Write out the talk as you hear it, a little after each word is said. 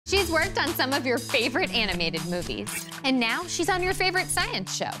She's worked on some of your favorite animated movies, and now she's on your favorite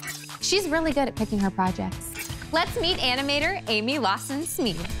science show. She's really good at picking her projects. Let's meet animator Amy Lawson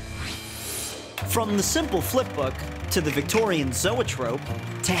Smeed. From the simple flipbook to the Victorian zoetrope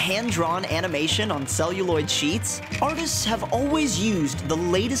to hand-drawn animation on celluloid sheets, artists have always used the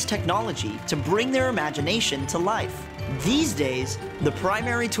latest technology to bring their imagination to life. These days, the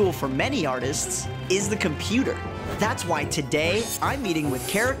primary tool for many artists is the computer. That's why today, I'm meeting with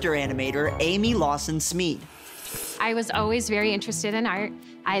character animator Amy Lawson Smeed. I was always very interested in art.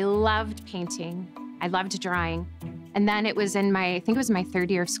 I loved painting. I loved drawing. And then it was in I think it was my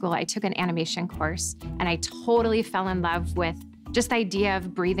third year of school, I took an animation course, and I totally fell in love with just the idea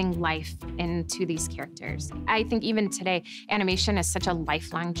of breathing life into these characters. I think even today, animation is such a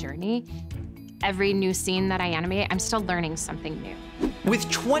lifelong journey. Every new scene that I animate, I'm still learning something new. With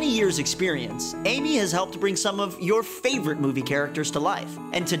 20 years experience, Amy has helped bring some of your favorite movie characters to life.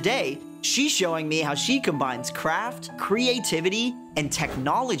 And today, she's showing me how she combines craft, creativity, and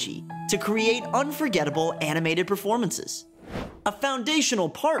technology to create unforgettable animated performances. A foundational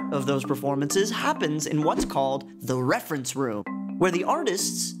part of those performances happens in what's called the reference room, where the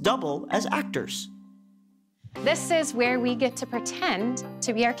artists double as actors. This is where we get to pretend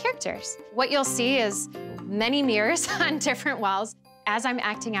to be our characters. What you'll see is many mirrors on different walls. As I'm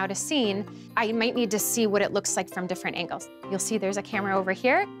acting out a scene, I might need to see what it looks like from different angles. You'll see there's a camera over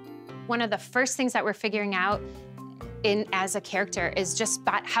here. One of the first things that we're figuring out as a character is just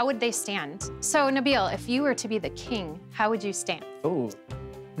how would they stand? So Nabil, if you were to be the king, how would you stand? Oh,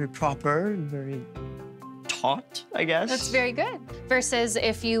 very proper, very taut, I guess. That's very good. Versus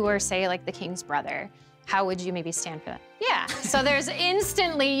if you were, say, like the king's brother, how would you maybe stand for that? Yeah, so there's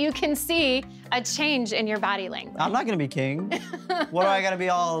instantly, you can see a change in your body language. I'm not gonna be king. What do I gotta be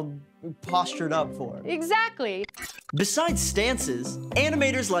all postured up for? Exactly. Besides stances,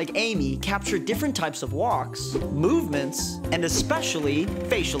 animators like Amy capture different types of walks, movements, and especially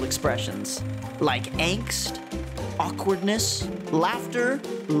facial expressions, like angst, awkwardness, laughter,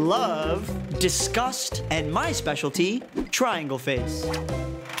 love, disgust, and my specialty, triangle face.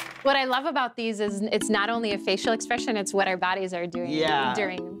 What I love about these is it's not only a facial expression, it's what our bodies are doing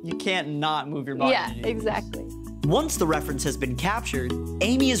during. You can't not move your body. Yeah, exactly. Once the reference has been captured,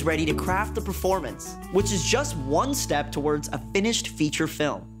 Amy is ready to craft the performance, which is just one step towards a finished feature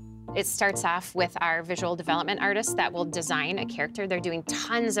film. It starts off with our visual development artists that will design a character. They're doing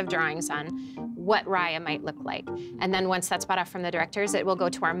tons of drawings on what Raya might look like. And then once that's bought off from the directors, it will go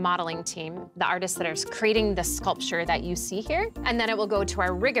to our modeling team, the artists that are creating the sculpture that you see here. And then it will go to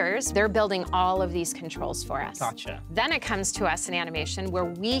our riggers. They're building all of these controls for us. Gotcha. Then it comes to us in animation where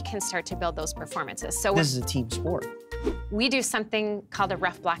we can start to build those performances. So this is a team sport. We do something called a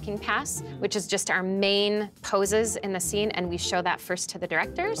rough blocking pass, which is just our main poses in the scene, and we show that first to the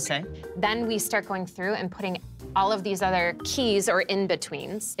directors. Okay. Then we start going through and putting all of these other keys or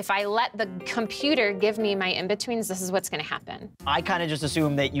in-betweens. If I let the computer give me my in-betweens, this is what's gonna happen. I kind of just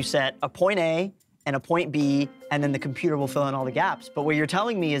assume that you set a point A and a point B, and then the computer will fill in all the gaps. But what you're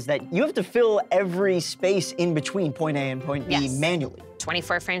telling me is that you have to fill every space in between point A and point B manually.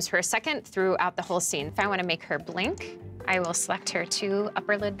 24 frames per second throughout the whole scene. If I want to make her blink, I will select her two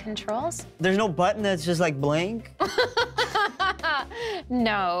upper lid controls. There's no button that's just like blink?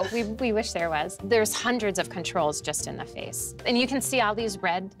 No, we wish there was. There's hundreds of controls just in the face. And you can see all these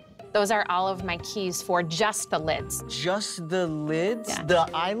red. Those are all of my keys for just the lids. Just the lids? Yeah. The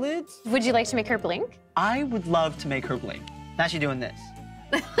eyelids? Would you like to make her blink? I would love to make her blink. Now she's doing this.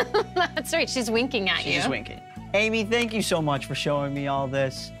 That's right, she's winking at you. She's just winking. Amy, thank you so much for showing me all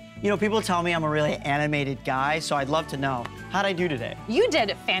this. You know, people tell me I'm a really animated guy, so I'd love to know, how'd I do today? You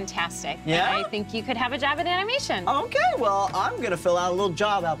did fantastic. Yeah? And I think you could have a job in animation. Okay, well, I'm gonna fill out a little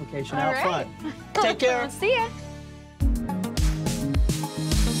job application out front. Take care. See ya.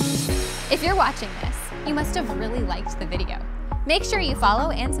 If you're watching this, you must have really liked the video. Make sure you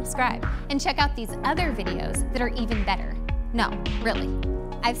follow and subscribe, and check out these other videos that are even better. No, really.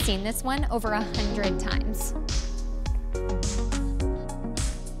 I've seen this one over 100 times.